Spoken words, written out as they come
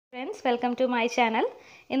Friends, welcome to my channel.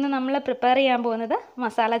 ഇന്ന് നമ്മൾ prepare ചെയ്യാൻ പോകുന്നത്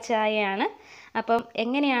മസാല ചായയാണ്. അപ്പം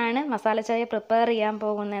എങ്ങനെയാണ് മസാല ചായ പ്രിപ്പയർ ചെയ്യാൻ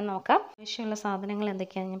പോകുന്നതെന്ന് നോക്കാം. ആവശ്യമുള്ള സാധനങ്ങൾ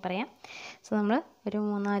എന്തൊക്കെയാണെന്ന് ഞാൻ പറയാം. സോ നമ്മൾ ഒരു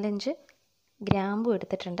 3-4 ഗ്രാമ്പു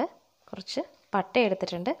എടുത്തിട്ടുണ്ട്, കുറച്ച് പട്ട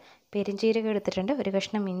എടുത്തിട്ടുണ്ട്, പെരിഞ്ചീരകം എടുത്തിട്ടുണ്ട്, ഒരു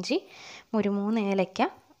കഷ്ണം ഇഞ്ചി, ഒരു 3 ഏലക്ക,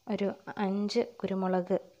 ഒരു 5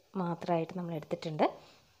 കുരുമുളക് മാത്രമായിട്ട് നമ്മൾ എടുത്തിട്ടുണ്ട്.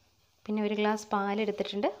 പിന്നെ ഒരു ഗ്ലാസ് പാൽ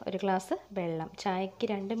എടുത്തിട്ടുണ്ട്, ഒരു ഗ്ലാസ് വെള്ളം. ചായക്ക്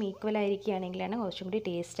രണ്ടും ഈക്വൽ ആയിരിക്കുകയാണെങ്കിലാണ് കുറച്ചും കൂടി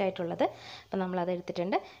ടേസ്റ്റ് ആയിട്ടുള്ളത്. അപ്പോൾ നമ്മളത്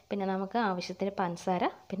എടുത്തിട്ടുണ്ട്. പിന്നെ നമുക്ക് ആവശ്യത്തിന് പഞ്ചസാര,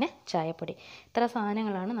 പിന്നെ ചായപ്പൊടി. ഇത്ര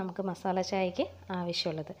സാധനങ്ങളാണ് നമുക്ക് മസാല ചായക്ക്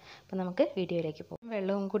ആവശ്യമുള്ളത്. അപ്പോൾ നമുക്ക് വീഡിയോയിലേക്ക് പോകും.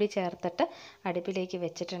 വെള്ളവും കൂടി ചേർത്തിട്ട് അടുപ്പിലേക്ക്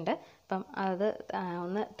വെച്ചിട്ടുണ്ട്. അപ്പം അത്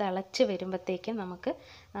ഒന്ന് തിളച്ച് വരുമ്പോഴത്തേക്കും നമുക്ക്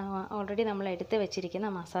ഓൾറെഡി നമ്മൾ എടുത്ത് വെച്ചിരിക്കുന്ന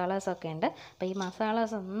മസാലാസൊക്കെ ഉണ്ട്. അപ്പോൾ ഈ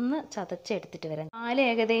മസാലാസ് ഒന്ന് ചതച്ചെടുത്തിട്ട് വരാം. പാൽ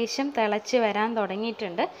ഏകദേശം തിളച്ച് വരാൻ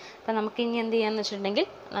തുടങ്ങിയിട്ടുണ്ട്. അപ്പോൾ നമുക്ക് ഇനി എന്ത് ചെയ്യാന്ന് വെച്ചിട്ടുണ്ടെങ്കിൽ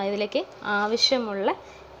ഇതിലേക്ക് ആവശ്യമുള്ള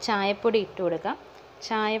ചായപ്പൊടി ഇട്ട് കൊടുക്കാം.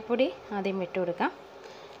 ചായപ്പൊടി ആദ്യം ഇട്ട് കൊടുക്കാം.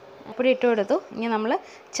 പൊടി ഇട്ട് കൊടുത്തു. ഇനി നമ്മൾ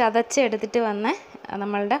ചതച്ചെടുത്തിട്ട് വന്ന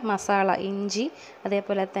നമ്മളുടെ മസാല, ഇഞ്ചി,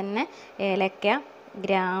 അതേപോലെ തന്നെ ഏലക്ക,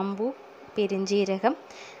 ഗ്രാമ്പു, പെരിഞ്ചീരകം,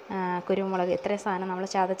 കുരുമുളക്, ഇത്രയും സാധനം നമ്മൾ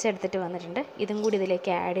ചതച്ചെടുത്തിട്ട് വന്നിട്ടുണ്ട്. ഇതും കൂടി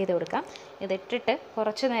ഇതിലേക്ക് ആഡ് ചെയ്ത് കൊടുക്കാം. ഇതിട്ടിട്ട്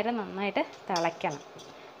കുറച്ച് നേരം നന്നായിട്ട് തിളയ്ക്കണം.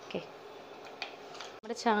 ഓക്കെ,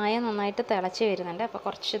 നമ്മുടെ ചായ നന്നായിട്ട് തിളച്ച് വരുന്നുണ്ട്. അപ്പോൾ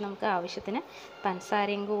കുറച്ച് നമുക്ക് ആവശ്യത്തിന്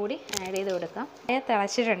പഞ്ചസാരയും കൂടി ആഡ് ചെയ്ത് കൊടുക്കാം. ചായ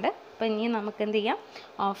തിളച്ചിട്ടുണ്ട്. അപ്പോൾ ഇനി നമുക്ക് എന്ത് ചെയ്യാം,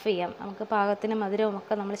 ഓഫ് ചെയ്യാം. നമുക്ക് പാകത്തിന് മധുരവും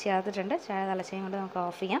ഒക്കെ നമ്മൾ ചേർത്തിട്ടുണ്ട്. ചായ തിളച്ചതും കൊണ്ട് നമുക്ക്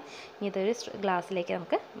ഓഫ് ചെയ്യാം. ഇനി ഇതൊരു ഗ്ലാസ്സിലേക്ക്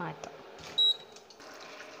നമുക്ക് മാറ്റാം.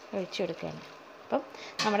 ഒഴിച്ചെടുക്കുകയാണ്. അപ്പം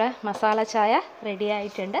നമ്മുടെ മസാല ചായ റെഡി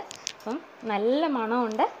ആയിട്ടുണ്ട്. അപ്പം നല്ല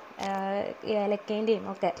മണമുണ്ട്, ഏലക്കേൻ്റെയും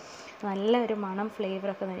ഒക്കെ നല്ലൊരു മണം,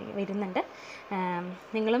 ഫ്ലേവറൊക്കെ വരുന്നുണ്ട്.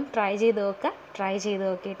 നിങ്ങളും ട്രൈ ചെയ്ത് നോക്കുക. ട്രൈ ചെയ്ത്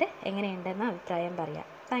നോക്കിയിട്ട് എങ്ങനെയുണ്ടെന്ന് അഭിപ്രായം പറയാം.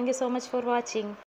 Thank you so much for watching.